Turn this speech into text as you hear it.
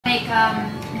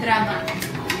drama.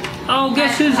 Oh,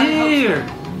 guess who's here?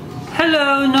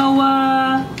 Hello,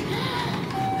 Noah.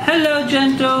 Hello,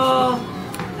 Jentle.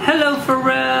 Hello,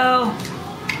 Pharrell.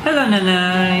 Hello,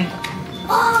 Nanay.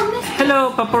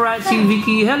 Hello, paparazzi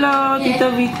Viki. Hello,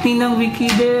 Tita Viki, Ninong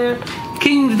Viki there.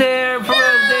 King's there.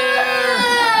 Pharrell's there.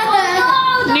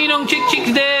 Ninong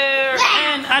Chick's there.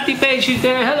 And Ate Paige is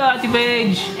there. Hello, Ate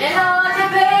Paige. Hello, Ate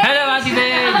Paige. Hello, Ate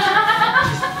Paige.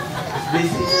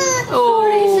 Oh,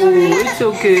 it's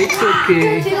okay. It's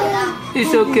okay.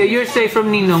 It's okay. You're safe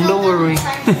from Ninong. Don't worry.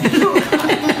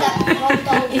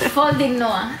 It's folding,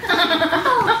 Noah.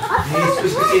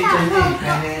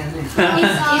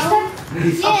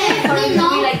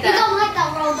 Like that. You don't like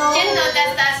that roll though. Jentle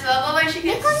does that as well, but when she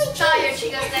gets tired,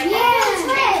 she goes like, That's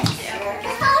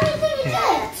the only thing you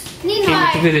did.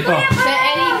 Okay, look at it. Oh.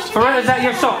 Pharrell, is that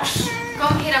your socks?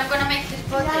 Come here, I'm gonna make this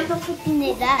bottle.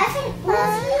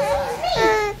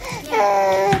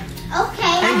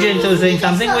 Okay. Hey, Jentle saying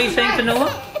something. What are you saying to Noah?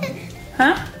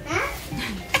 Huh?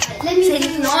 Let me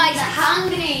see. Noah is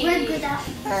hungry. We're good at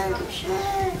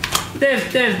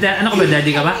There's that. Ano ka ba?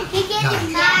 Daddy ka ba?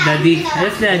 Daddy.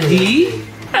 Yes, Daddy.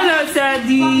 Hello,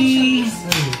 Daddy.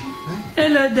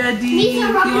 Hello, Daddy.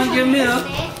 You want your milk?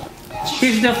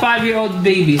 Here's the 5-year-old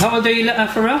baby. How old are you,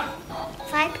 Pharrell?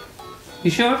 5.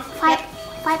 You sure?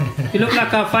 5. You look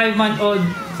like a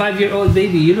 5-year-old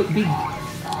baby. You look big.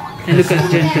 And look at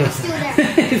Jentle.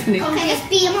 Isn't it? Okay, let's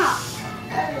beat him up.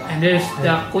 And there's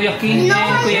the Kuya King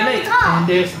and Kuya Lake. And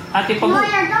there's Ate Pabu.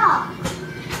 Your dog.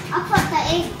 I'll put the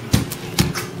egg.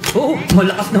 Oh,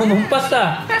 malakas na umampas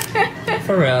ah.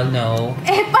 Pharrell, no.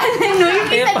 Epal na no, yung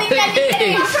kita tingnan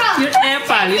ni You're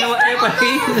epal. You know what epal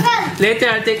is? Later,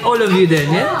 I'll take all of you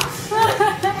then, yeah?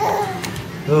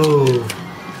 Oh.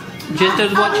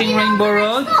 Gentle's watching Rainbow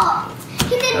Road.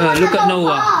 Look at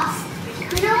Noah.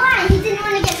 You know why? He didn't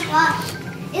want to get squashed.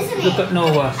 Isn't it? Look at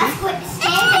Noah. That's what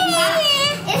standing back.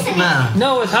 Isn't it?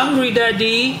 Noah's hungry,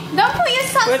 Daddy. Don't put your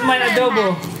socks Where's my on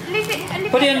adobo?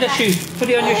 Put it on the shoes. Put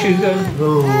it on your shoes, girl.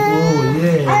 Oh,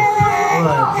 yeah.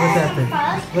 What happened?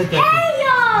 What happened?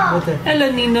 What happened?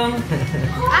 Hello, Ninong.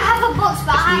 I have a box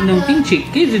behind Ninong Pinchik,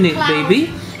 isn't it,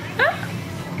 baby?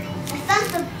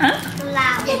 Huh?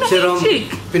 Si Rom,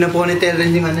 pinaponitel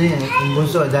rin yung ano yan, yung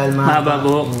bunso dahil Mahaba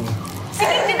buhok.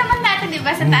 Sinig din naman natin, di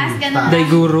ba? Sa taas ganun.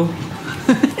 Daiguro.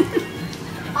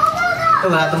 Ito,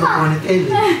 wala itong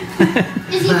ponitel eh.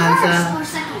 Mahal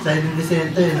sa Hindi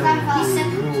Center, no?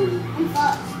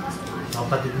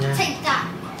 Kapatid niya. Take that.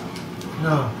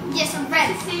 No. Yes, I'm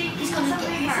ready. He's gonna get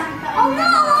her. Oh no,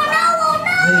 oh no, oh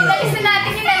no! Ilalisin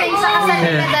natin yung naling sa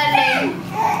kasalit na daling.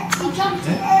 He jumped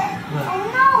it. Oh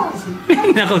no!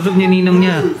 Nakausap niya Ninong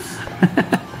niya.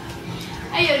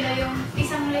 Ayun na yung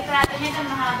isang litrato niya na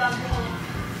mahaba buhok.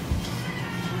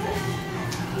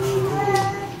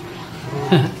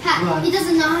 He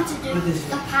doesn't know how to do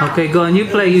the power. Okay, go on. You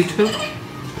play, you too.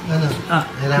 Ano?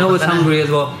 Noah's hungry as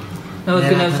well. Noah's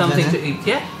gonna have something to eat,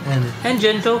 yeah? And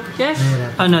Jentle, yes?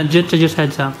 Oh no, Jentle just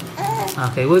had some.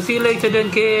 Okay, we'll see you later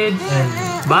then, kids.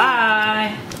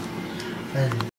 Bye!